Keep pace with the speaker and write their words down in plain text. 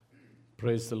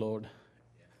Praise the Lord.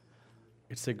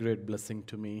 It's a great blessing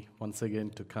to me once again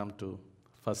to come to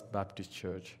First Baptist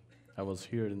Church. I was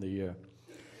here in the year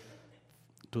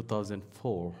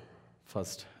 2004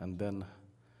 first, and then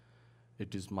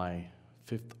it is my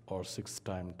fifth or sixth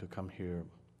time to come here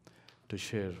to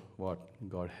share what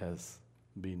God has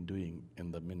been doing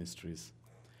in the ministries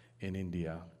in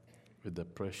India with the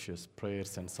precious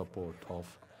prayers and support of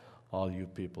all you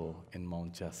people in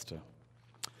Mount Chester.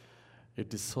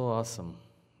 It is so awesome.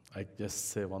 I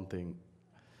just say one thing,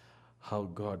 how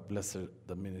God blessed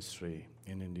the ministry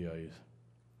in India is.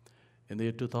 In the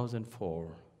year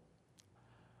 2004,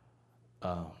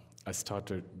 I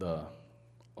started the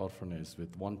orphanage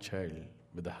with one child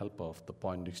with the help of the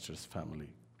Poindexter's family.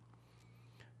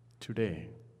 Today,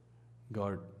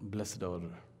 God blessed our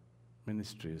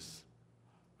ministries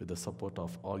with the support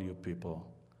of all you people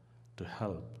to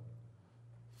help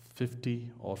 50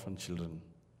 orphan children.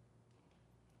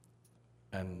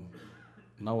 And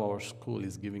now our school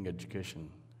is giving education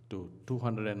to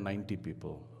 290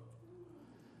 people.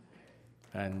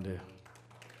 And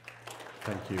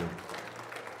thank you.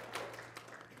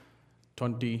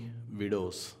 20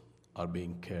 widows are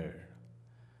being cared.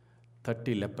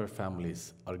 30 leper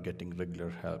families are getting regular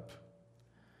help.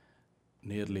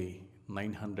 Nearly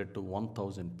 900 to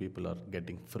 1,000 people are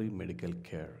getting free medical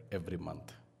care every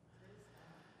month.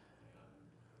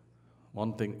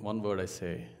 One word I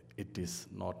say, it is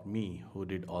not me who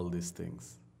did all these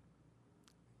things.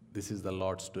 This is the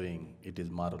Lord's doing. It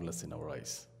is marvelous in our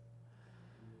eyes.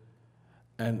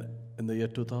 And in the year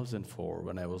 2004,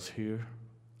 when I was here,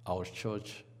 our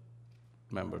church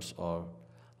members are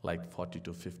like 40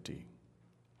 to 50.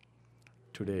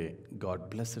 Today, God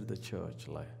blessed the church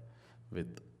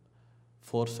with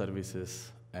 4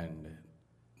 services, and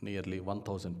nearly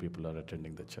 1,000 people are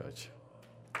attending the church.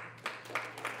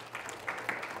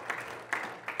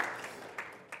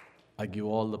 I give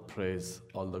all the praise,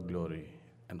 all the glory,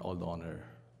 and all the honor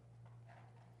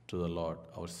to the Lord,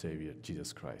 our Savior,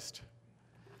 Jesus Christ.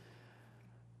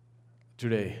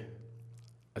 Today,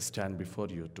 I stand before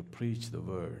you to preach the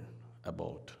word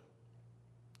about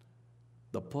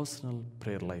the personal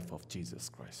prayer life of Jesus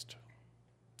Christ.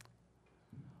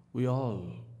 We all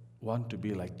want to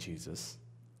be like Jesus.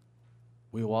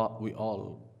 We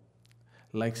all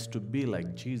likes to be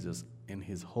like Jesus in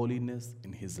his holiness,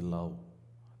 in his love,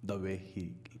 the way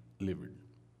he lived.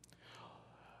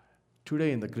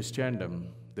 Today in the Christendom,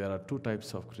 there are 2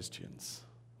 types of Christians.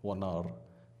 One are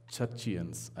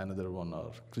churchians, another one are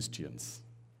Christians.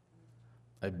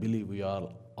 I believe we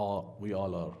all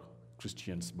are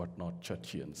Christians, but not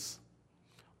churchians.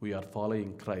 We are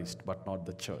following Christ, but not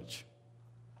the church.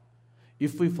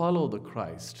 If we follow the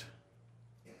Christ,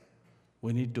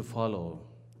 we need to follow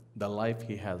the life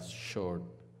he has showed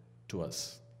to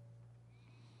us.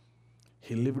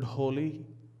 He lived holy,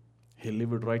 he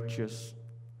lived righteous,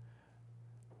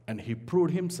 and he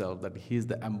proved himself that he is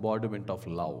the embodiment of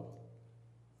love.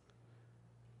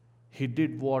 He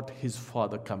did what his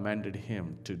Father commanded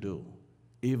him to do,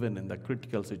 even in the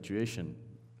critical situation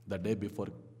the day before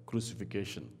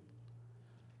crucifixion.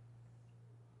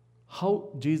 How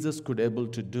Jesus could able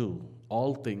to do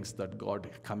all things that God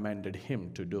commanded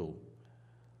him to do,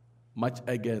 much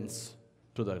against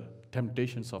to the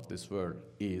temptations of this world,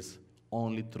 is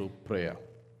only through prayer.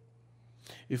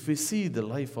 If we see the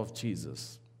life of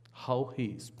Jesus, how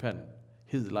he spent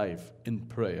his life in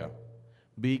prayer,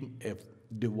 being a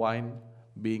divine,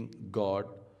 being God,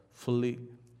 fully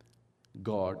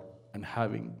God, and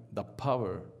having the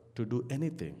power to do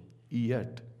anything,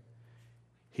 yet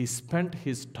he spent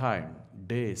his time,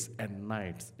 days and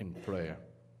nights in prayer.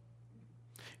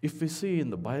 If we see in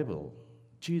the Bible,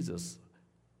 Jesus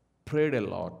prayed a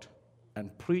lot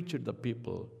and preached the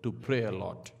people to pray a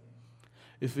lot.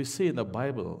 If we see in the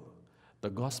Bible, the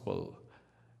Gospel,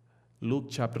 Luke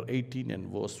chapter 18 and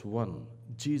verse 1,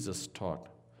 Jesus taught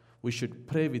we should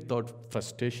pray without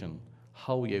frustration,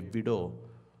 how a widow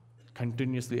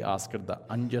continuously asked the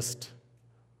unjust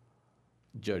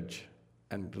judge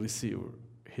and received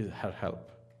her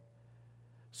help.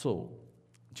 So,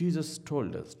 Jesus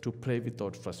told us to pray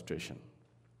without frustration.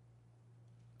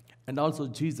 And also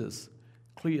Jesus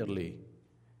clearly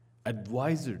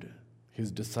advised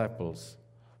his disciples,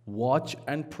 watch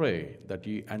and pray that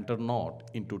ye enter not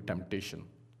into temptation.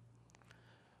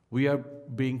 We are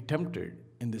being tempted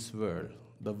in this world.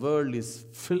 The world is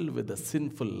filled with the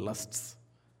sinful lusts.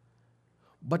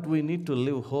 But we need to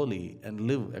live holy and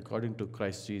live according to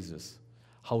Christ Jesus,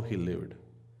 how he lived.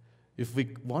 If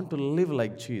we want to live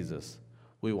like Jesus,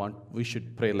 we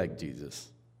should pray like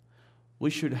Jesus. We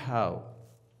should have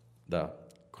the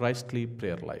Christly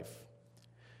prayer life.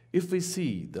 If we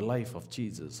see the life of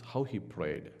Jesus, how he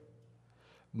prayed,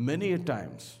 many a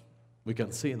times we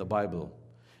can see in the Bible,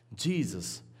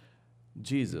 Jesus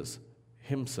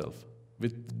himself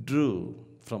withdrew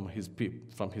from his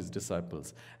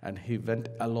disciples, and he went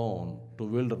alone to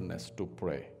wilderness to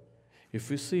pray. If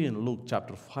we see in Luke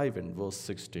chapter 5 and verse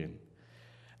 16,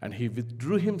 and he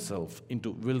withdrew himself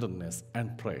into wilderness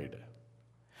and prayed.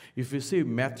 If we see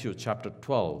Matthew chapter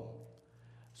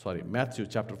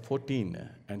 14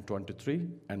 and 23,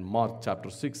 and Mark chapter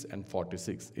 6 and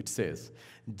 46, it says,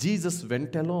 Jesus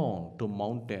went alone to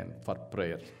mountain for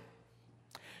prayer.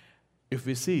 If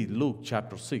we see Luke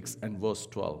chapter 6 and verse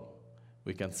 12,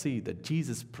 we can see that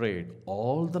Jesus prayed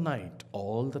all the night.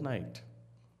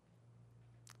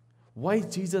 Why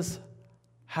Jesus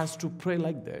has to pray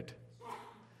like that?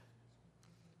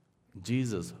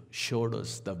 Jesus showed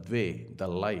us the way, the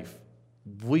life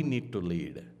we need to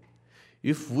lead.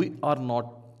 If we are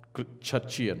not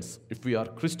churchians, if we are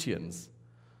Christians,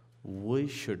 we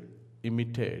should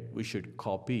imitate, we should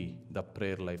copy the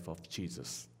prayer life of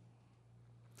Jesus.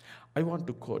 I want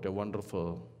to quote a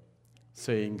wonderful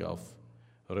saying of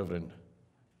Reverend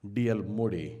D.L.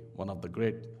 Moody, one of the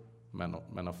great men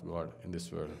of God in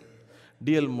this world.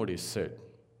 D.L. Moody said,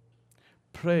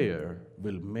 prayer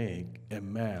will make a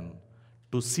man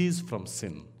to cease from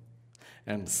sin,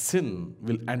 and sin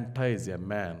will entice a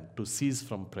man to cease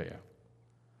from prayer.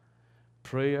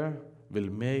 Prayer will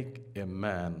make a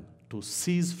man to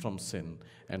cease from sin,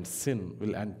 and sin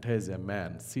will entice a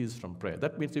man to cease from prayer.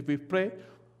 That means if we pray,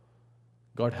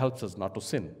 God helps us not to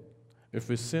sin. If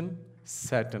we sin,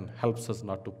 Satan helps us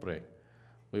not to pray.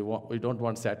 We don't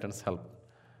want Satan's help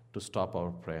to stop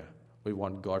our prayer. We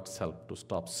want God's help to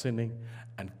stop sinning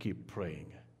and keep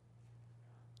praying.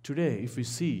 Today, if we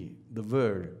see the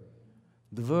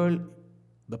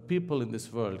people in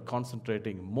this world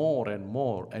concentrating more and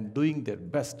more and doing their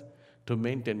best to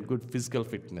maintain good physical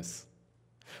fitness.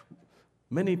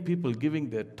 Many people giving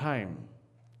their time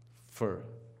for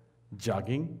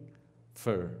jogging,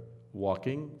 for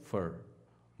walking, for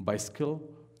bicycle,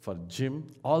 for gym,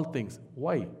 all things.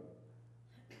 Why?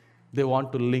 They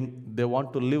want to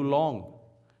live long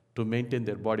to maintain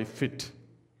their body fit.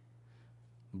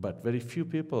 But very few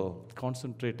people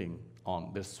concentrating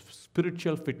on their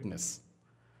spiritual fitness.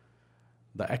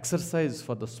 The exercise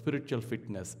for the spiritual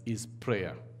fitness is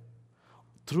prayer.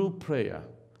 Through prayer,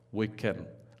 we can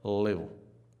live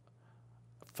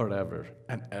forever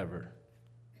and ever.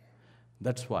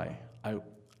 That's why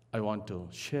I want to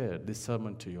share this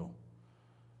sermon to you.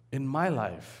 In my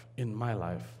life,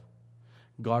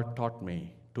 God taught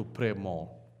me to pray more.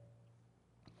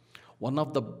 One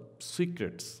of the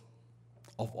secrets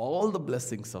of all the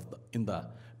blessings in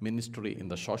the ministry, in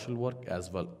the social work,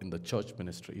 as well in the church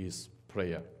ministry is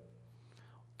prayer.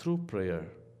 Through prayer,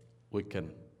 we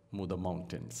can move the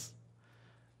mountains.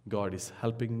 God is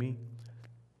helping me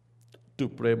to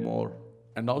pray more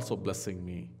and also blessing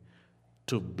me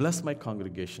to bless my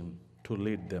congregation, to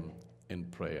lead them in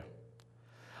prayer.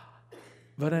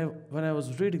 When I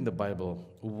was reading the Bible,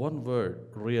 one word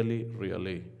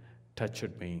really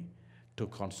touched me to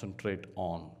concentrate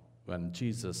on when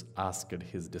Jesus asked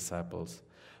his disciples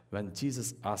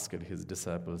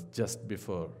just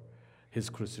before his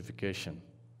crucifixion.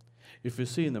 If you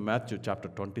see in the Matthew chapter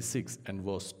 26 and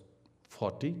verse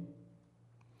 40,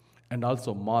 and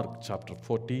also Mark chapter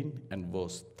 14 and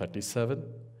verse 37,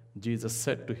 Jesus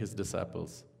said to his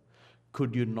disciples,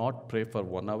 "Could you not pray for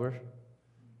 1 hour?"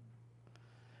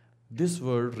 This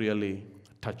word really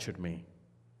touched me.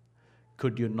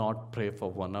 Could you not pray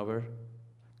for 1 hour?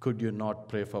 Could you not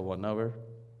pray for 1 hour?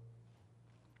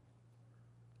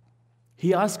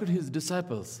 He asked his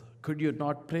disciples, could you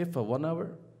not pray for 1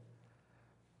 hour?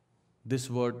 This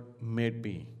word made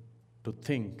me to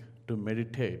think, to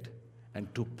meditate,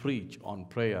 and to preach on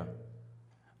prayer.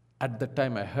 At the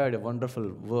time, I heard a wonderful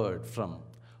word from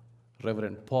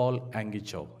Reverend Paul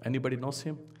Angicho. Anybody knows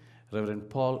him? Reverend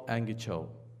Paul Angicho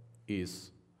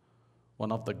is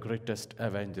one of the greatest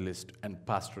evangelists and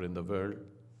pastor in the world,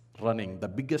 running the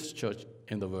biggest church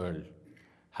in the world,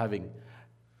 having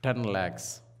 10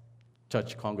 lakhs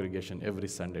church congregation every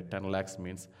Sunday. 10 lakhs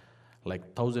means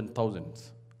like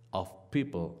thousands of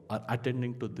people are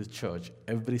attending to this church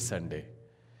every Sunday.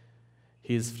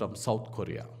 He is from South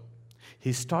Korea.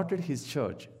 He started his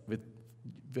church with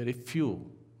very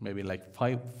few, maybe like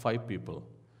five people.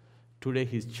 Today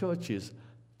his church is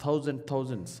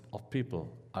thousands of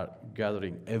people are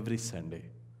gathering every Sunday.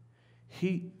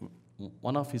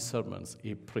 One of his sermons,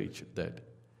 he preached that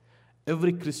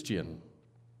every Christian,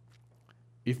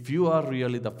 if you are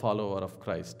really the follower of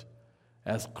Christ,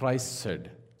 as Christ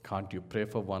said, can't you pray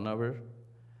for 1 hour?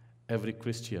 every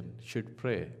Christian should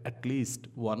pray at least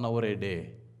 1 hour a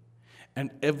day.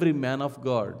 And every man of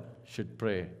God should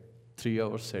pray 3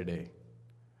 hours a day.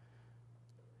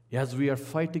 As we are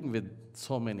fighting with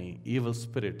so many evil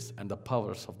spirits and the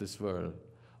powers of this world,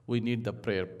 we need the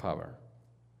prayer power.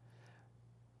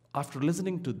 After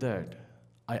listening to that,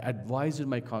 I advised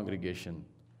my congregation,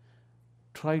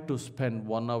 try to spend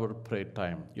 1 hour prayer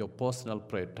time, your personal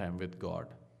prayer time with God.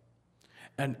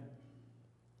 And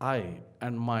I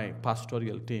and my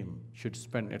pastoral team should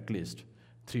spend at least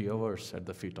 3 hours at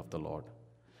the feet of the Lord.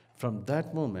 From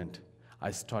that moment,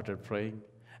 I started praying,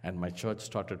 and my church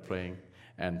started praying,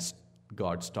 and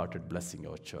God started blessing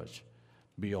our church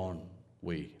beyond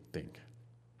we think.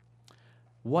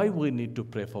 Why we need to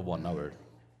pray for 1 hour?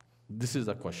 This is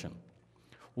the question.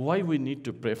 Why we need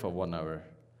to pray for 1 hour?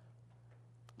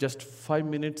 Just 5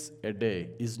 minutes a day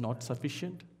is not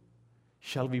sufficient?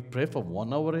 Shall we pray for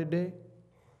 1 hour a day?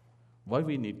 Why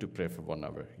we need to pray for 1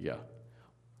 hour? Yeah.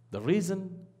 The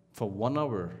reason for 1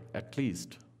 hour at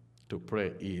least to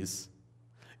pray is,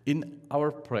 in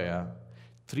our prayer,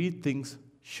 3 things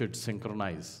should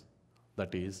synchronize.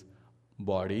 That is,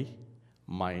 body,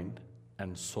 mind,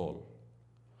 and soul.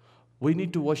 We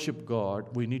need to worship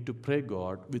God, we need to pray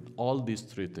God with all these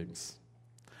 3 things.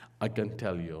 I can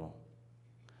tell you,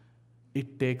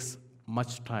 it takes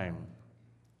much time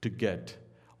to get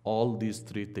all these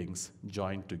 3 things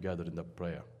joined together in the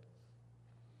prayer.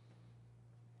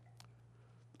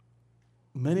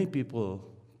 Many people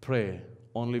pray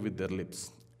only with their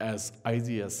lips. As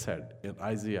Isaiah said in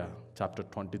Isaiah chapter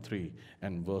 23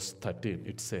 and verse 13,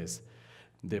 it says,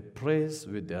 they praise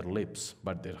with their lips,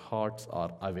 but their hearts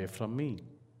are away from me.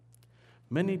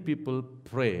 Many people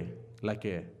pray like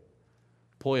a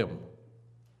poem.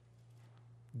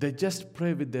 They just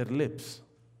pray with their lips.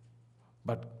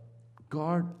 But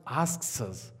God asks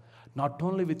us, not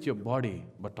only with your body,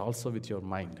 but also with your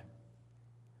mind.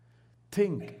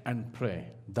 Think and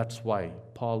pray. That's why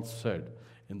Paul said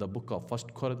in the book of 1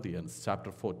 Corinthians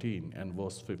chapter 14 and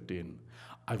verse 15,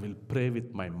 I will pray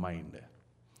with my mind.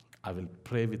 I will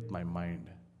pray with my mind.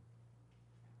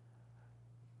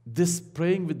 This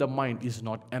praying with the mind is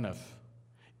not enough.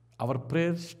 Our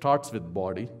prayer starts with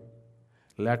body.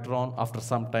 Later on, after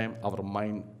some time, our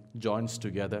mind joins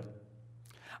together.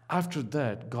 After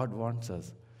that, God wants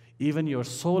us. Even your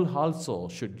soul also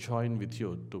should join with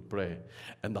you to pray.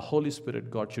 And the Holy Spirit,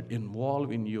 God, should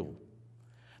involve in you.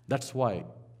 That's why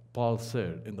Paul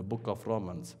said in the book of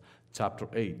Romans, chapter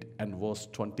 8 and verse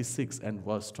 26 and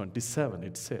verse 27,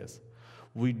 it says,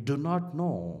 we do not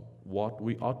know what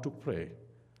we ought to pray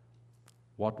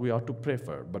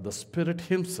for, but the Spirit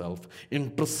Himself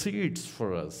intercedes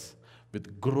for us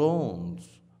with groans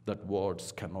that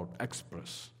words cannot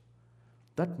express.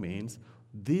 That means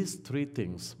these 3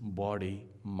 things, body,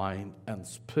 mind, and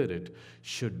spirit,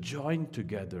 should join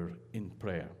together in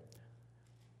prayer.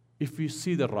 If you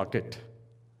see the rocket,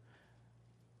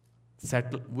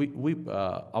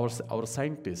 our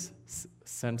scientists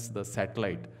sends the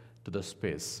satellite to the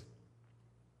space.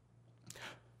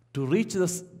 To reach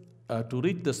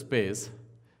the space,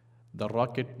 the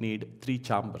rocket need 3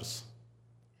 chambers.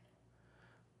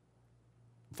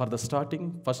 For the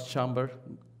starting, first chamber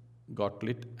got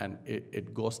lit and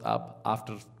it goes up.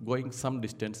 After going some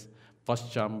distance,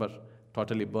 first chamber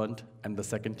totally burnt, and the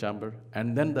second chamber,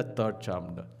 and then the third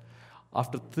chamber.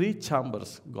 After 3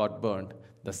 chambers got burnt,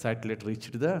 the satellite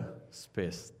reached the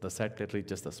space. The satellite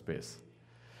reaches the space.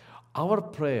 Our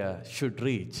prayer should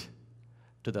reach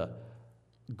to the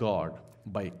God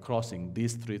by crossing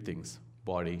these 3 things,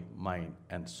 body, mind,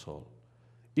 and soul.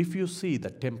 If you see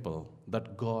the temple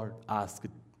that God asked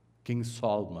King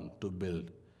Solomon to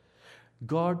build,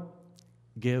 God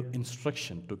gave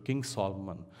instruction to King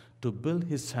Solomon to build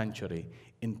his sanctuary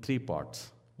in 3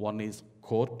 parts. One is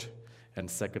court, and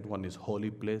second one is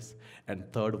holy place,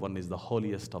 and third one is the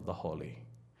holiest of the holy.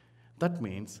 That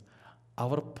means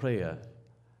our prayer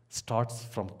starts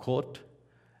from court,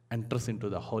 enters into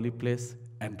the holy place,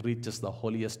 and reaches the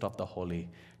holiest of the holy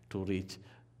to reach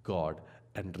God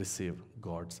and receive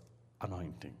God's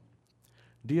anointing.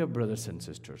 Dear brothers and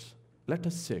sisters, let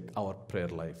us check our prayer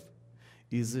life.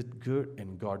 Is it good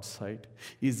in God's sight?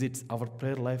 Our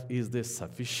prayer life, is this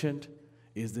sufficient?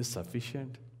 Is this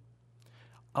sufficient?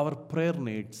 Our prayer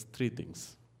needs 3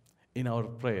 things. In our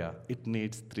prayer, it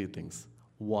needs 3 things.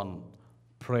 1,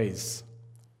 praise.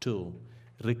 2,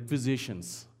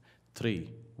 requisitions. 3,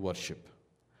 worship.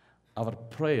 Our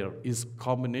prayer is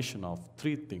combination of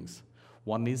 3 things.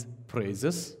 One is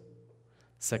praises.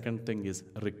 Second thing is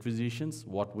requisitions,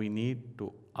 what we need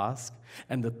to ask.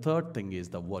 And the third thing is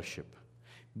the worship.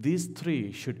 These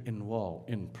 3 should involve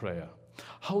in prayer.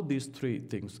 How these three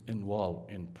things involve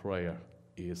in prayer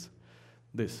is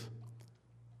this.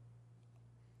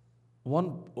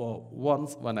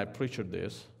 Once when I preached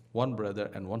this, one brother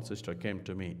and one sister came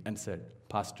to me and said,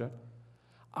 Pastor,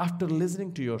 after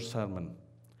listening to your sermon,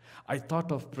 I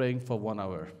thought of praying for 1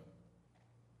 hour.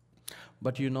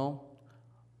 But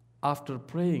after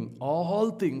praying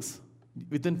all things,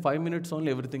 within 5 minutes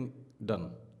only everything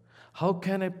done. How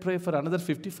can I pray for another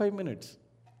 55 minutes?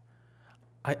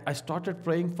 I started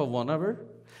praying for 1 hour,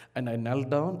 and I knelt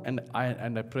down and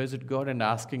I praised God and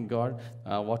asking God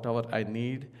whatever I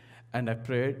need. And I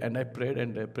prayed and I prayed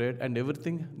and I prayed, and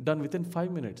everything done within 5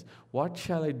 minutes. What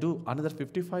shall I do another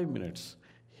 55 minutes?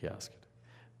 He asked.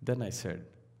 Then I said,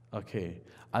 okay,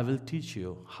 I will teach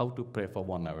you how to pray for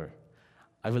 1 hour.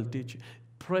 I will teach you.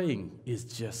 Praying is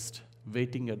just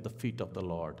waiting at the feet of the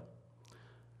Lord.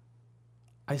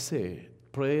 I say,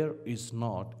 prayer is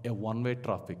not a one-way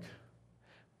traffic.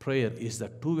 Prayer is a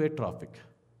two-way traffic.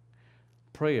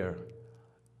 Prayer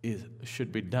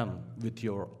should be done with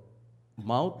your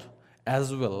mouth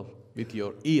as well with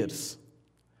your ears.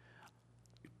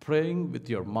 Praying with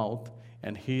your mouth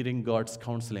and hearing God's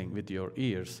counseling with your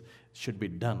ears should be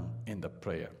done in the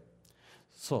prayer.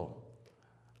 So,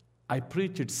 I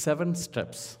preached 7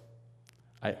 steps.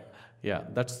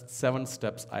 That's 7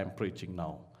 steps I am preaching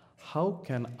now. How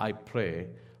can I pray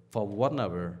for 1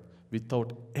 hour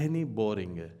without any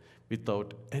boring,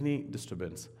 without any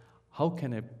disturbance? How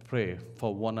can I pray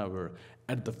for 1 hour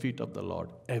at the feet of the Lord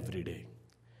every day?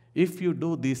 If you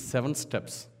do these 7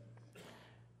 steps,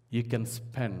 you can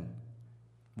spend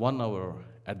 1 hour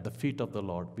at the feet of the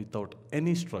Lord without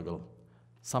any struggle.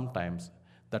 Sometimes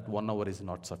that 1 hour is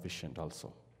not sufficient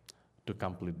also to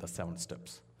complete the 7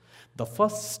 steps. The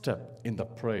first step in the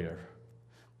prayer,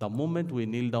 the moment we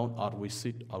kneel down or we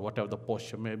sit or whatever the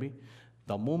posture may be,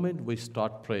 the moment we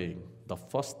start praying, the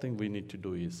first thing we need to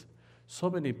do is, so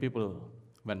many people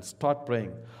when start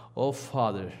praying, oh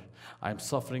Father, I'm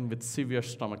suffering with severe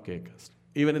stomachache.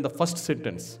 Even in the first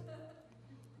sentence,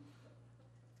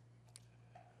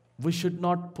 we should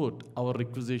not put our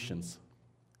requisitions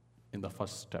in the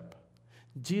first step.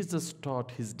 Jesus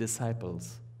taught his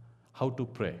disciples how to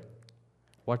pray.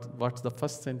 What's the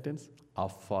first sentence? Our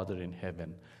Father in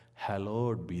heaven,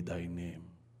 hallowed be thy name.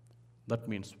 That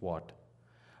means what?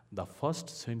 The first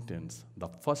sentence, the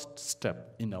first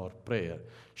step in our prayer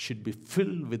should be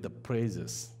filled with the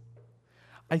praises.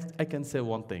 I can say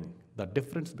one thing, the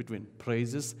difference between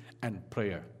praises and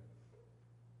prayer.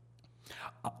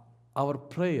 Our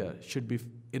prayer should be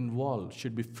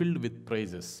filled with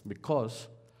praises, because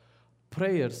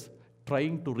prayers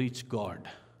trying to reach God,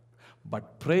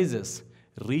 but praises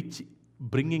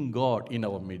bringing God in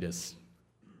our midst.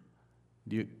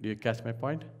 Do you catch my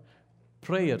point?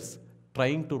 Prayers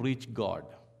trying to reach God,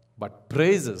 but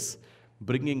praises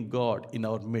bringing God in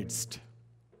our midst.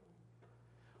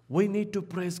 We need to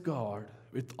praise God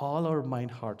with all our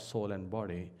mind, heart, soul, and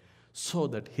body so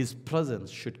that his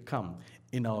presence should come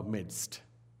in our midst.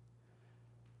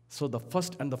 So the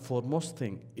first and the foremost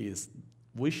thing is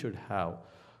we should have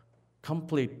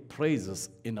complete praises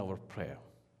in our prayer.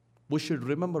 We should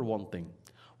remember one thing,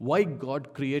 why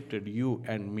God created you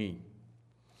and me.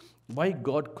 Why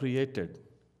God created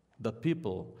the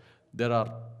people. There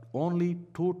are only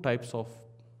 2 types of,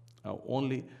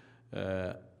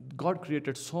 God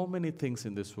created so many things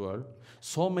in this world,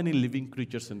 so many living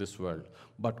creatures in this world,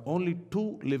 but only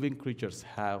 2 living creatures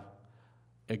have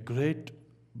a great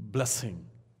blessing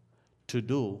to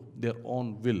do their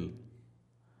own will.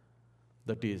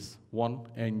 That is, 1,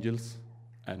 angels,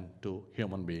 and 2,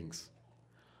 human beings.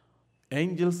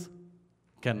 Angels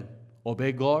can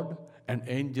obey God, and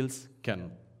angels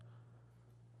can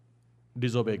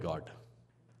disobey God.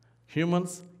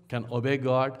 Humans can obey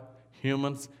God,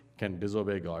 humans can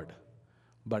disobey God.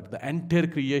 But the entire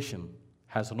creation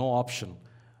has no option.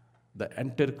 The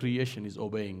entire creation is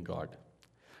obeying God.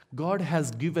 God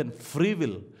has given free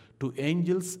will to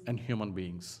angels and human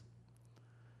beings.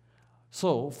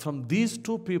 So, from these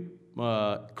 2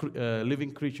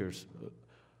 living creatures,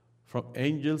 from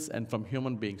angels and from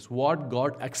human beings, what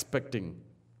God expecting,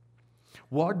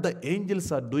 what the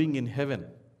angels are doing in heaven,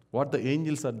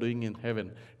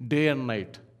 day and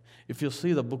night. If you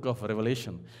see the book of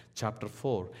Revelation, chapter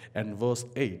 4 and verse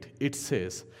 8, it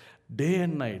says, day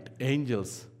and night,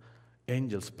 angels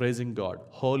praising God,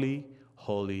 holy,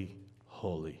 holy,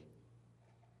 holy.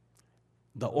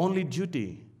 The only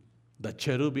duty, the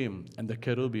cherubim and the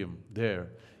cherubim there,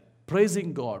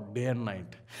 praising God day and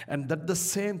night. And that the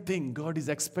same thing God is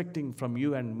expecting from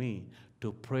you and me,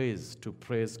 to praise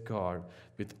God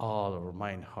with all our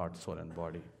mind, heart, soul, and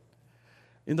body.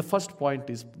 The first point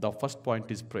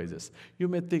is praises. You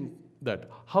may think that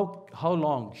how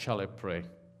long shall I pray?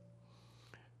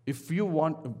 If you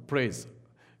want to praise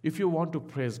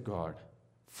God,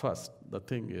 first the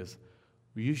thing is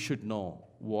you should know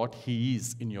what He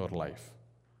is in your life.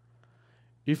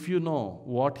 If you know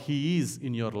what He is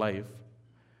in your life,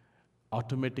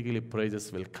 automatically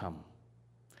praises will come.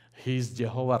 He is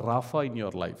Jehovah Rapha in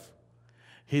your life.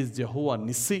 He is Jehovah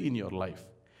Nissi in your life.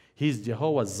 He is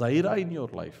Jehovah Zairah in your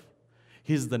life.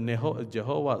 He is the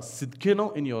Jehovah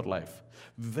Sidkeno in your life.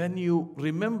 When you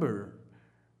remember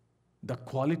the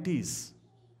qualities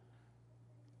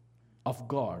of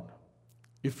God,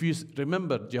 if you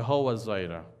remember Jehovah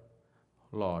Zairah,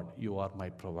 Lord, you are my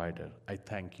provider. I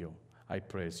thank you. I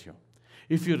praise you.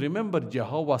 If you remember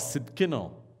Jehovah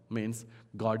Sidkeno, means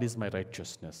God is my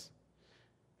righteousness.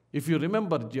 If you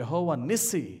remember Jehovah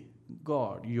Nissi,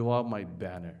 God, you are my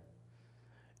banner.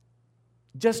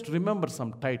 Just remember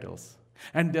some titles.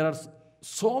 And there are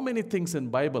so many things in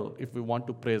Bible if we want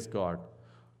to praise God.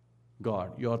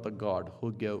 God, you are the God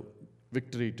who gave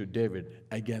victory to David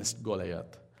against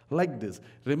Goliath. Like this.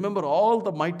 Remember all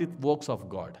the mighty works of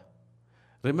God.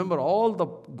 Remember all the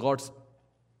God's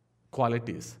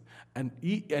qualities. And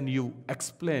you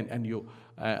explain and you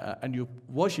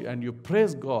worship and you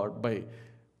praise God by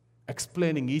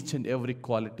explaining each and every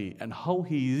quality and how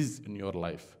He is in your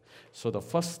life. So the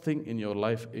first thing in your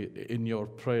life, in your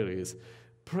prayer, is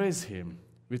praise Him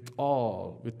with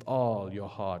all your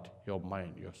heart, your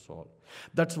mind, your soul.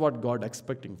 That's what God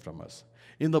expecting from us.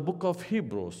 In the book of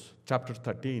Hebrews, chapter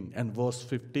 13 and verse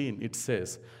 15, it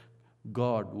says,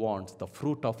 God wants the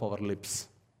fruit of our lips.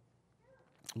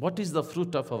 What is the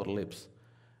fruit of our lips?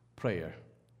 Prayer.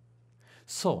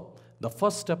 So, the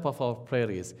first step of our prayer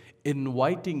is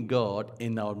inviting God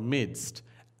in our midst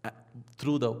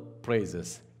through the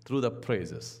praises.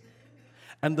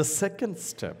 And the second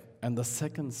step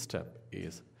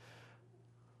is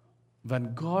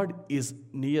when God is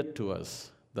near to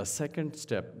us, the second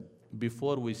step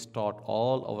before we start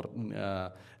all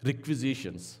our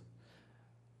requisitions,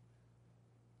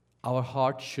 our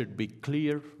heart should be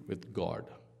clear with God.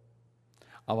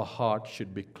 Our heart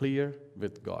should be clear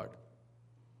with God.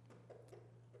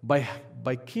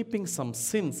 By keeping some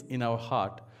sins in our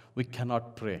heart, we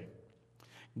cannot pray.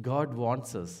 God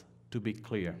wants us to be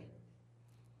clear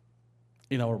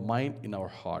in our mind, in our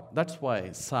heart. That's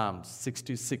why Psalm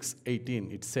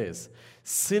 66:18 it says,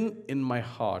 "Sin in my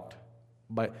heart,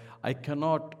 but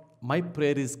my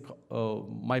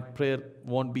prayer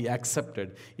won't be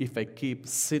accepted if I keep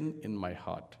sin in my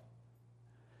heart."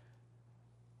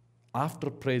 After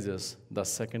praises, the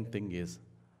second thing is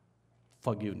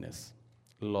forgiveness.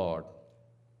 Lord,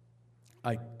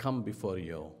 I come before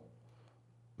you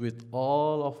with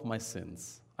all of my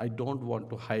sins. I don't want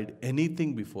to hide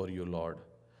anything before you, Lord.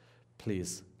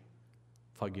 Please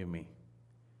forgive me.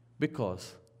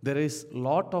 Because there is a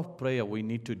lot of prayer we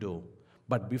need to do.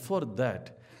 But before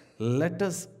that, let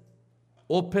us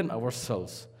open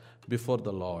ourselves before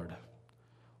the Lord.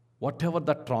 Whatever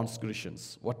the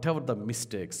transgressions, whatever the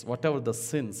mistakes, whatever the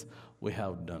sins we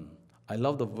have done. I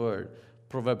love the word,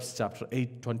 Proverbs chapter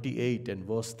 28 and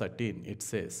verse 13, it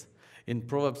says, in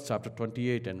Proverbs chapter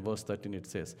 28 and verse 13, it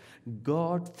says,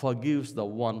 God forgives the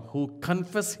one who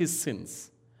confesses his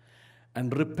sins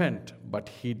and repent, but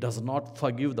he does not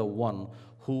forgive the one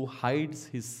who hides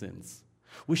his sins.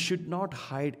 We should not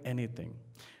hide anything.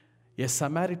 A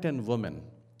Samaritan woman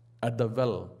at the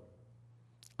well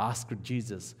asked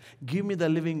Jesus, give me the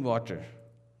living water.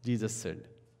 Jesus said,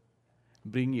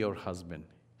 bring your husband.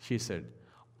 She said,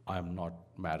 I am not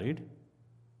married.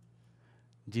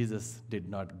 Jesus did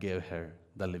not give her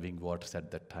the living waters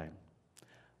at that time.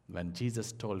 When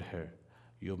Jesus told her,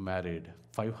 you married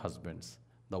 5 husbands,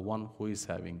 the one who is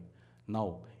having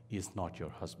now is not your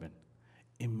husband.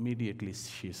 Immediately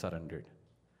she surrendered.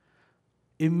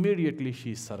 Immediately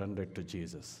she surrendered to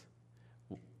Jesus.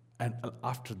 And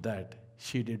after that,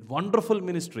 she did wonderful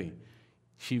ministry.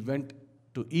 She went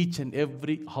to each and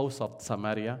every house of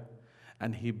Samaria,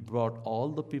 and he brought all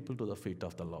the people to the feet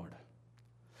of the Lord.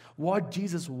 What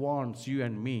Jesus wants you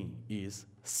and me is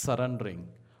surrendering,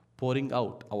 pouring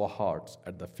out our hearts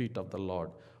at the feet of the Lord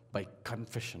by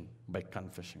confession,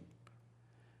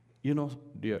 You know,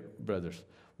 dear brothers,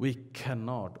 we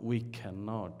cannot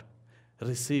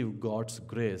receive God's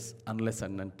grace unless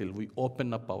and until we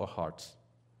open up our hearts.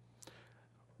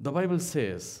 The Bible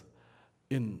says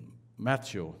in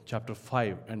Matthew chapter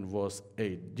 5 and verse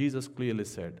 8, Jesus clearly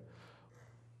said,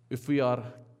 if we are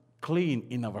clean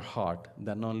in our heart,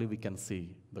 then only we can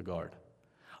see the God.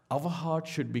 Our heart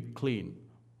should be clean.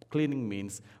 Cleaning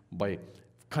means by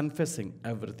confessing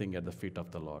everything at the feet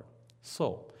of the Lord.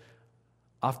 So,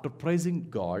 after praising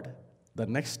God, the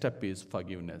next step is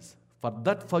forgiveness. For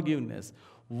that forgiveness,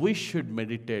 we should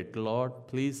meditate, Lord,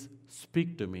 please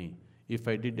speak to me if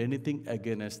I did anything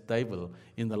against thy will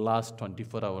in the last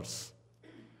 24 hours.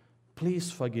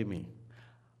 Please forgive me.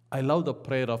 I love the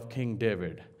prayer of King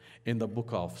David in the book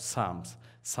of Psalms,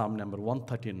 Psalm number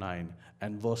 139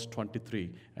 and verse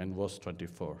 23 and verse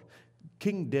 24.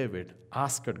 King David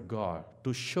asked God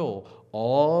to show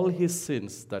all his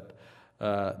sins that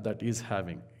he's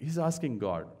having. He's asking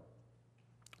God.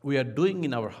 We are doing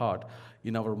in our heart,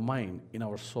 in our mind, in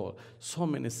our soul, so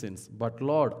many sins. But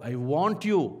Lord, I want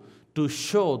you to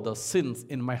show the sins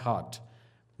in my heart.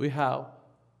 We are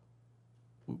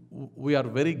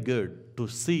very good to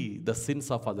see the sins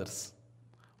of others.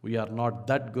 We are not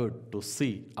that good to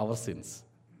see our sins.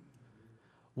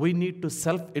 We need to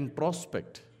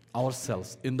self-introspect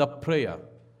ourselves in the prayer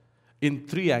in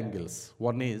 3 angles.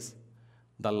 One is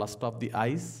the lust of the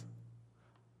eyes,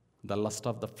 the lust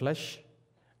of the flesh,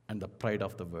 and the pride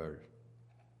of the world.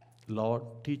 Lord,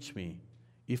 teach me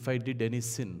if I did any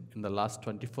sin in the last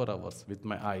 24 hours with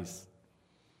my eyes.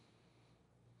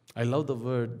 I love the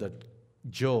word that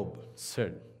Job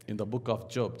said in the book of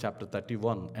Job, chapter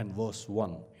 31 and verse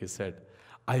 1. He said,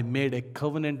 I made a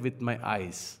covenant with my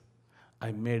eyes.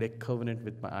 I made a covenant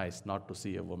with my eyes not to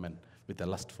see a woman with a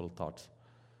lustful thoughts.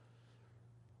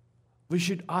 We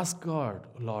should ask God,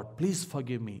 Lord, please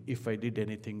forgive me if I did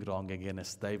anything wrong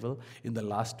against thy will in the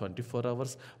last 24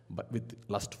 hours, but with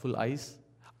lustful eyes,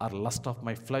 or lust of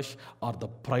my flesh, or the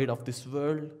pride of this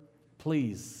world.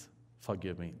 Please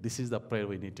forgive me. This is the prayer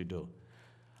we need to do.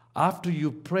 After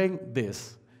you praying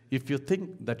this, if you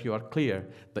think that you are clear,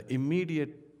 the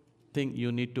immediate thing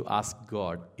you need to ask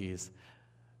God is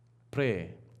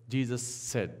pray. Jesus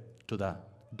said to the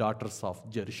daughters of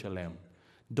Jerusalem,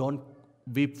 don't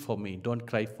weep for me, don't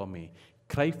cry for me.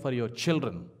 Cry for your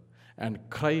children and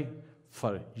cry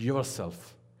for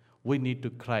yourself. We need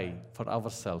to cry for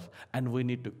ourselves and we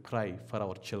need to cry for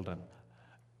our children.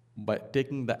 By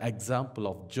taking the example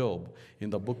of Job in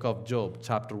the book of Job,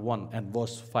 chapter 1 and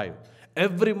verse 5.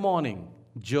 Every morning,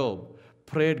 Job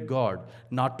prayed God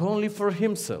not only for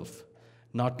himself,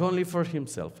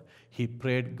 he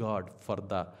prayed God for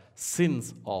the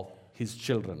sins of his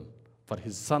children, for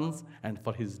his sons and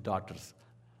for his daughters.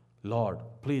 Lord,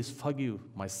 please forgive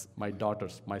my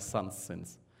daughters, my sons'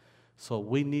 sins. So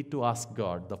we need to ask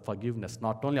God the forgiveness,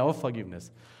 not only our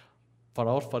forgiveness,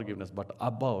 but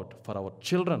about for our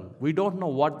children. We don't know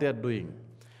what they are doing.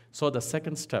 So the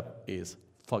second step is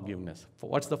forgiveness.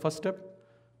 What's the first step?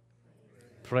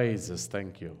 Praises,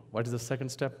 thank you. What is the second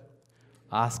step?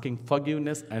 Asking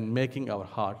forgiveness and making our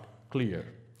heart clear.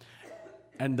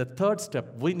 And the third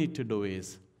step we need to do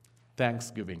is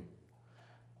thanksgiving.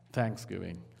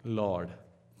 Thanksgiving. Lord,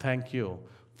 thank you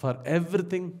for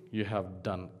everything you have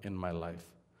done in my life.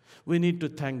 We need to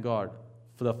thank God.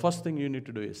 For the first thing you need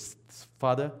to do is,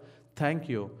 Father, thank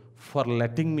you for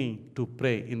letting me to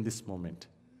pray in this moment.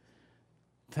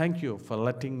 Thank you for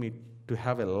letting me to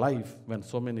have a life when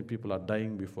so many people are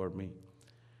dying before me.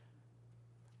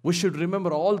 We should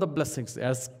remember all the blessings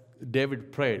as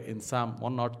David prayed in Psalm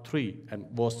 103 and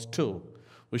verse 2.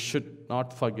 We should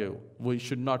not forget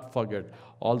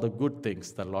all the good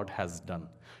things the Lord has done.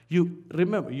 You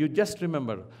just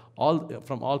remember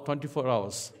from all 24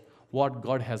 hours what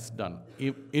God has done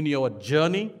in your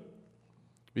journey,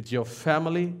 with your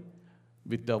family,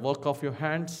 with the work of your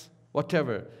hands,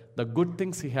 whatever, the good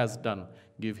things he has done,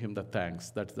 give him the thanks.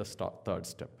 That's the third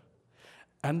step.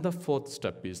 And the fourth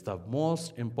step is, the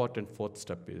most important fourth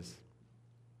step is,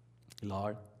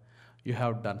 Lord, you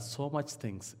have done so much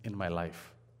things in my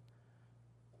life.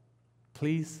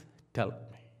 Please tell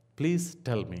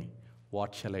me,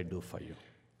 what shall I do for you?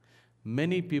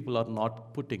 Many people are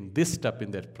not putting this step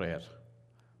in their prayer.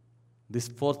 This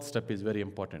fourth step is very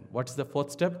important. What's the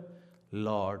fourth step?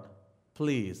 Lord,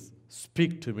 please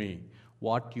speak to me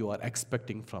what you are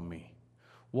expecting from me.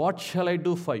 What shall I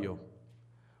do for you?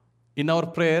 In our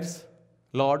prayers,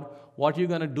 Lord, what you're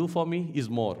going to do for me is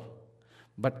more.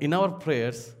 But in our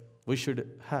prayers, we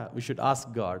should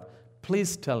ask God,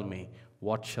 please tell me,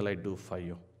 what shall I do for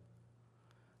you?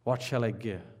 What shall I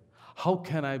give? How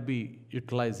can I be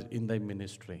utilized in thy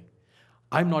ministry?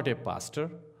 I'm not a pastor.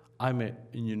 I'm an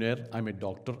engineer. I'm a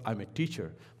doctor. I'm a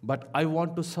teacher. But I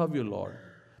want to serve you, Lord.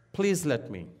 Please let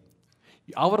me.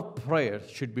 Our prayers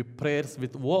should be prayers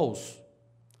with vows.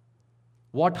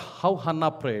 How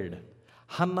Hannah prayed.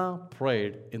 Hannah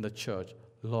prayed in the church,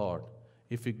 Lord,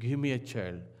 if you give me a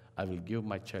child, I will give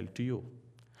my child to you.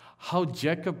 How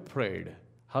Jacob prayed,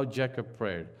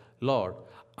 Lord,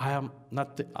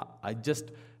 I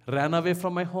just ran away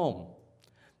from my home.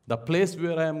 the place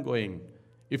where I am going,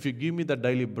 if you give me the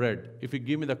daily bread, if you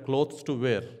give me the clothes to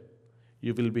wear,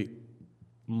 you will be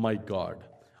my God.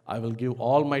 I will give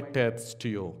all my tithes to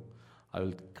you.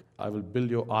 I will build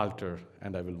your altar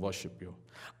and I will worship you.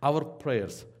 Our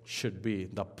prayers should be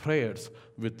the prayers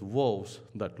with vows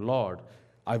that, Lord,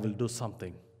 I will do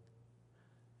something.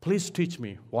 Please teach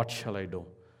me, what shall I do?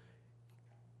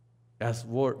 As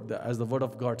the word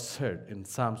of God said in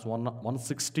Psalms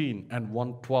 116 and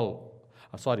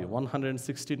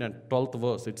 116 and 12th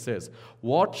verse, it says,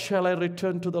 what shall I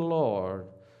return to the Lord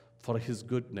for his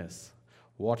goodness?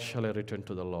 What shall I return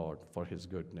to the Lord for his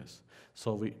goodness?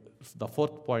 So the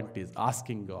fourth point is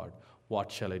asking God,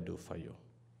 what shall I do for you?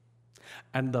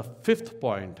 And the fifth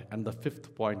point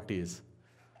is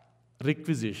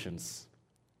requisitions,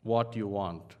 what you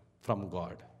want from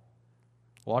God.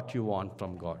 What you want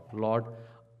from God. Lord,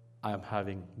 I am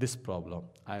having this problem.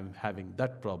 I am having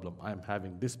that problem. I am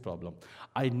having this problem.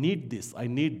 I need this. I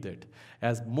need that.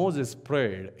 As Moses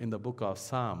prayed in the book of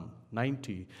Psalm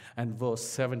 90 and verse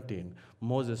 17,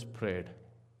 Moses prayed,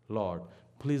 Lord,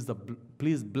 please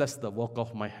bless the work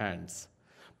of my hands.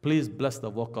 Please bless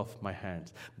the work of my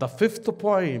hands. The fifth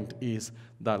point is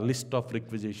the list of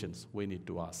requisitions we need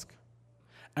to ask.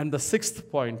 And the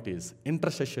sixth point is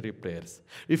intercessory prayers.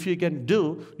 If you can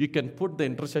put the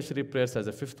intercessory prayers as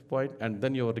a fifth point and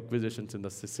then your requisitions in the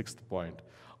sixth point.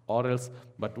 Or else,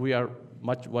 but we are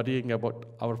much worrying about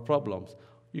our problems.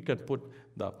 You can put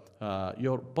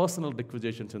your personal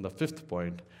requisitions in the fifth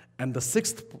point. And the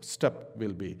sixth step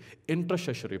will be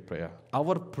intercessory prayer.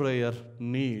 Our prayer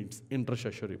needs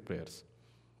intercessory prayers.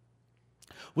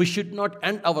 We should not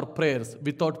end our prayers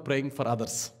without praying for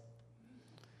others.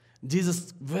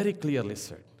 Jesus very clearly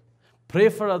said, pray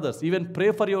for others, even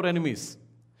pray for your enemies.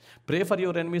 Pray for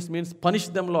your enemies means punish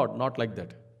them, Lord, not like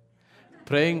that.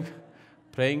 Praying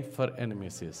for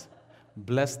enemies is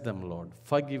bless them, Lord,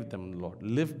 forgive them, Lord,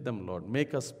 lift them, Lord,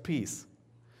 make us peace.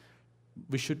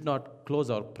 We should not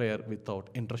close our prayer without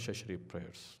intercessory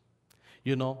prayers.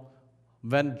 You know,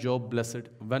 when God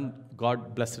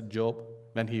blessed Job,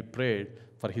 when he prayed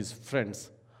for his friends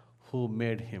who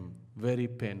made him very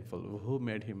painful, who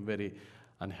made him very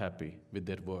unhappy with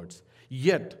their words.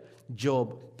 Yet,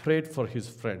 Job prayed for his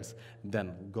friends.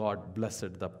 Then God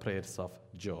blessed the prayers of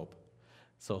Job.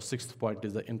 So, sixth point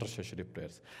is the intercessory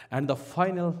prayers. And the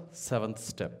final seventh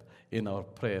step in our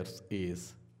prayers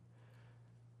is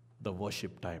the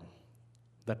worship time.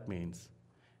 That means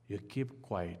you keep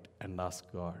quiet and ask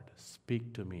God,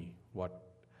 speak to me what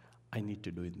I need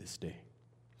to do in this day.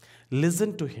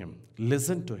 Listen to him.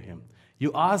 Listen to him.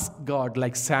 You ask God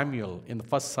like Samuel in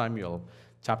 1 Samuel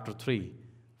chapter 3,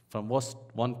 from verse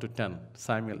 1 to 10,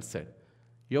 Samuel said,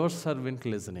 your servant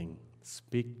listening,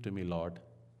 speak to me, Lord.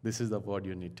 This is the word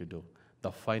you need to do.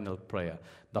 The final prayer,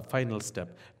 the final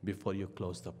step before you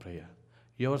close the prayer.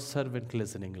 Your servant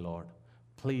listening, Lord,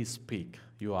 please speak,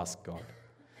 you ask God.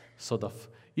 So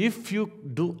if you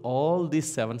do all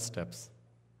these 7 steps,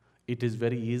 it is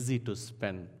very easy to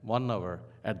spend 1 hour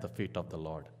at the feet of the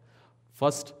Lord.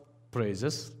 First,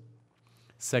 praises.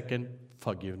 Second,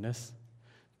 forgiveness.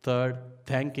 Third,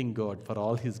 thanking God for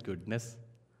all his goodness.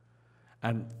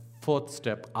 And fourth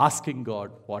step, asking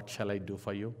God, what shall I do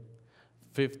for you?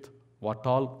 Fifth, what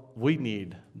all we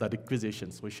need, the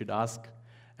requisitions we should ask.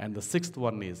 And the sixth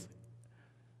one is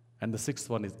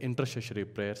intercessory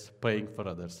prayers, praying for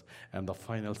others. And the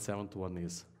final 7th one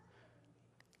is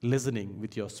listening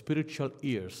with your spiritual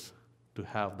ears to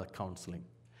have the counseling.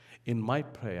 In my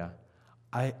prayer,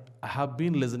 I have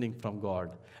been listening from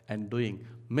God and doing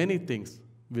many things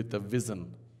with the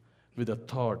vision, with the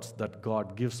thoughts that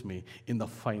God gives me in the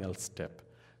final step.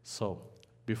 So,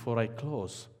 before I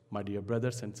close, my dear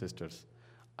brothers and sisters,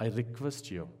 I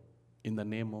request you in the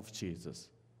name of Jesus,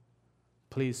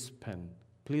 please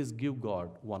give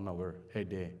God 1 hour a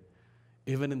day.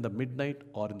 Even in the midnight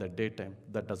or in the daytime,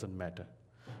 that doesn't matter.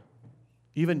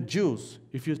 Even Jews,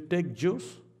 if you take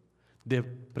Jews, they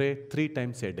pray 3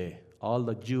 times a day. All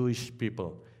the Jewish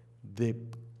people, they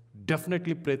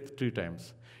definitely pray 3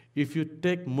 times. If you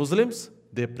take Muslims,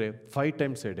 they pray 5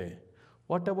 times a day.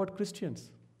 What about Christians?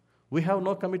 We have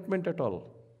no commitment at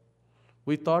all.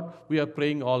 We thought we are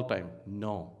praying all time.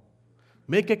 No.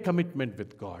 Make a commitment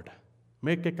with God.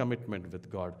 Make a commitment with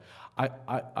God.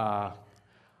 I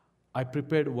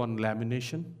prepared one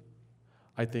lamination.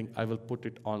 I think I will put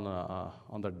it on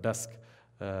the desk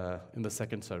in the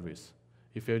second service.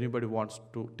 If anybody wants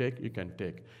to take, you can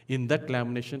take. In that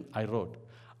lamination, I wrote,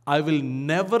 I will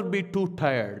never be too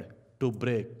tired to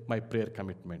break my prayer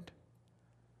commitment.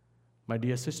 My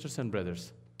dear sisters and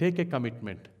brothers, take a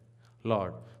commitment.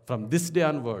 Lord, from this day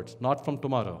onwards, not from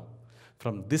tomorrow,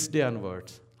 from this day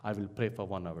onwards, I will pray for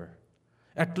 1 hour.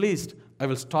 At least I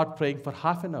will start praying for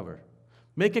half an hour.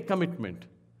 Make a commitment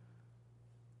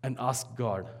and ask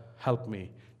God, help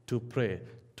me to pray,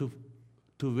 to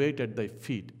wait at thy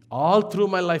feet all through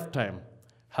my lifetime.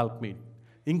 Help me.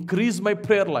 Increase my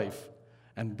prayer life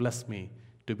and bless me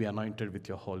to be anointed with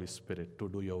your Holy Spirit to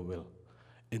do your will.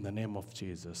 In the name of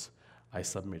Jesus, I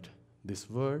submit this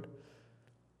word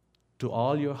to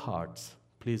all your hearts.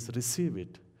 Please receive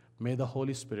it. May the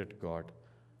Holy Spirit, God,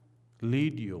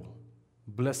 lead you,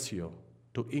 bless you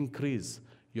to increase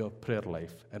your prayer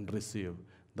life and receive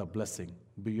the blessing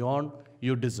beyond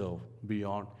you deserve,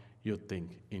 beyond you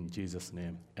think. In Jesus'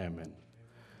 name, amen.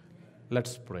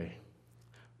 Let's pray.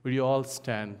 Will you all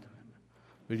stand?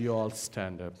 Will you all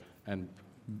stand up and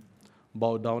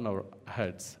bow down our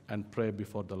heads and pray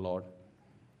before the Lord?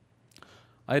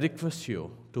 I request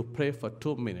you to pray for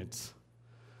 2 minutes,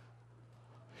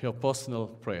 your personal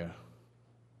prayer,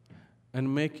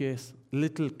 and make a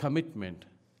little commitment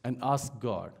and ask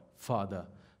God, Father,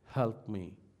 help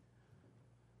me.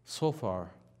 So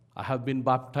far, I have been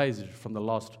baptized from the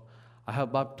lost. I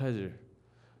have baptized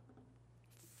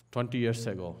 20 years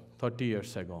ago, 30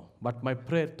 years ago. But my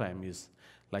prayer time is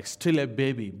like still a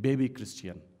baby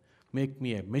Christian. Make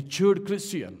me a matured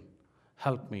Christian.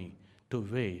 Help me to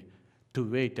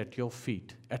wait at your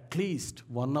feet at least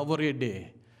 1 hour a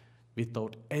day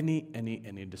without any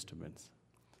disturbance.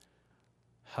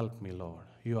 Help me, Lord.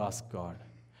 You ask God.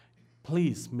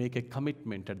 Please make a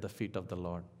commitment at the feet of the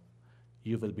Lord.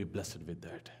 You will be blessed with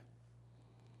that.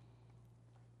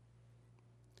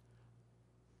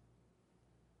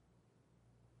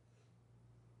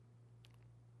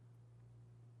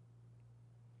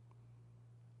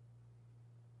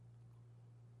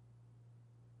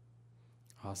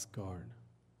 Ask God,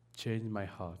 change my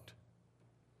heart.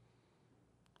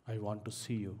 I want to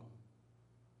see you.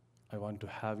 I want to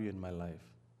have you in my life.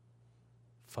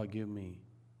 Forgive me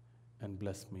and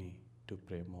bless me to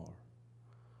pray more.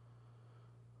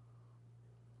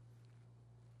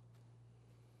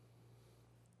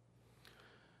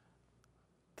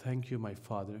 Thank you, my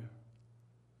Father,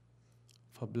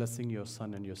 for blessing your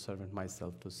Son and your servant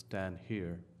myself to stand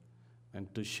here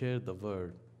and to share the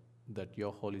word that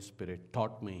your Holy Spirit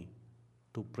taught me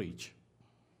to preach.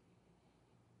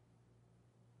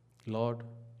 Lord,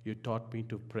 you taught me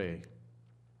to pray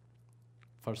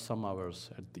for some hours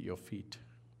at your feet.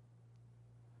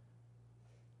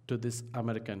 To these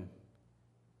American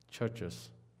churches,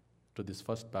 to this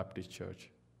First Baptist Church,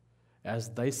 as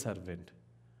thy servant,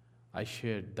 I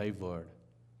shared thy word.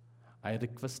 I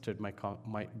requested my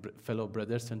fellow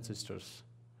brothers and sisters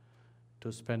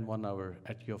to spend 1 hour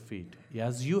at your feet.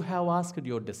 As you have asked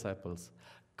your disciples,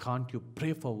 can't you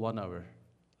pray for 1 hour?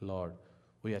 Lord,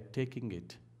 we are taking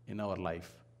it in our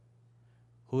life.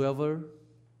 Whoever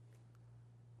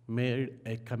made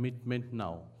a commitment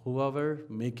now, whoever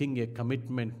making a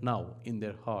commitment now in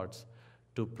their hearts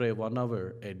to pray 1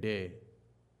 hour a day,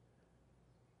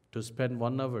 to spend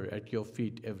 1 hour at your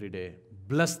feet every day,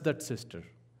 bless that sister,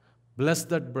 bless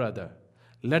that brother.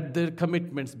 Let their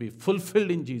commitments be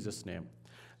fulfilled in Jesus' name.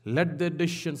 Let their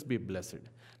decisions be blessed.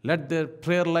 Let their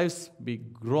prayer lives be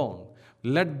grown.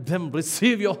 Let them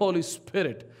receive your Holy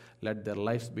Spirit. Let their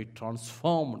lives be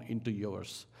transformed into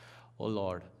yours. Oh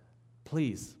Lord,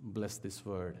 please bless this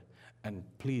word. And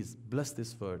please bless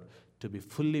this word to be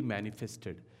fully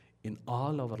manifested in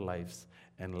all our lives.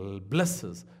 And bless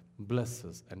us,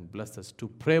 and bless us to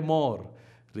pray more,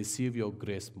 receive your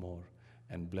grace more.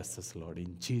 And bless us, Lord.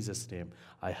 In Jesus' name,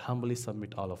 I humbly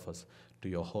submit all of us to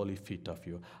your holy feet of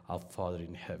you, our Father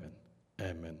in heaven.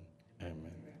 Amen.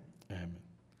 Amen. Amen.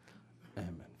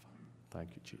 Amen.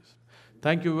 Thank you, Jesus.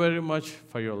 Thank you very much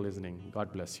for your listening.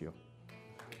 God bless you.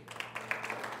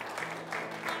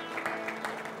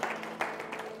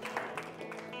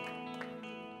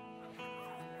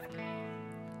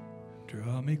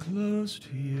 Draw me close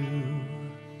to you.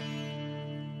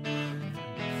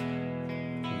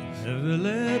 Never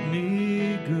let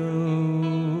me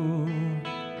go.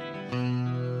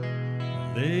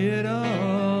 Lay it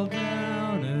all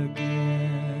down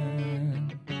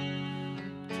again.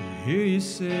 To hear you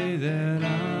say that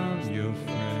I'm your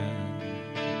friend.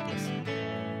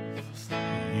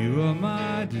 You are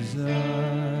my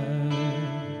desire.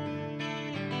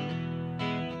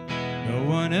 No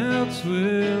one else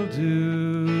will do.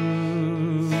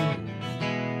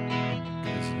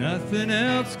 Nothing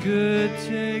else could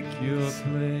take your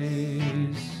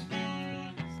place.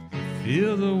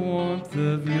 Feel the warmth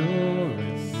of your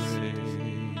embrace.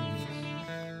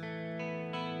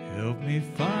 Help me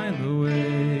find the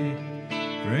way.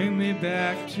 Bring me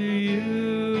back to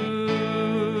you.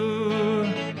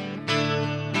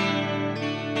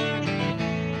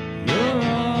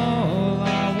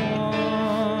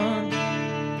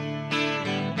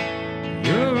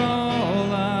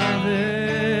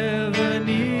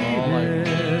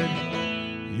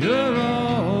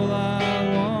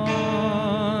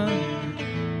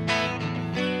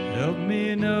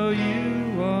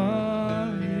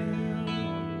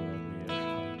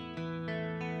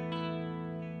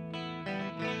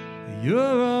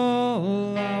 You're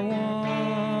all I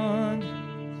want.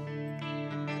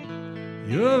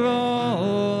 You're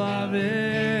all I've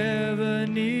ever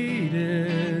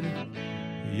needed.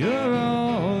 You're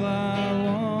all I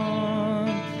want.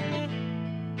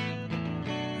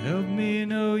 Help me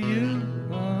know you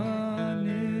are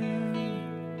near.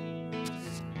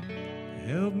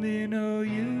 Help me know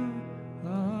you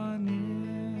are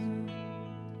near.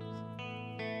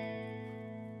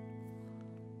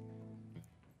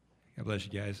 God bless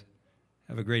you guys.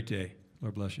 Have a great day.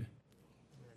 Lord bless you.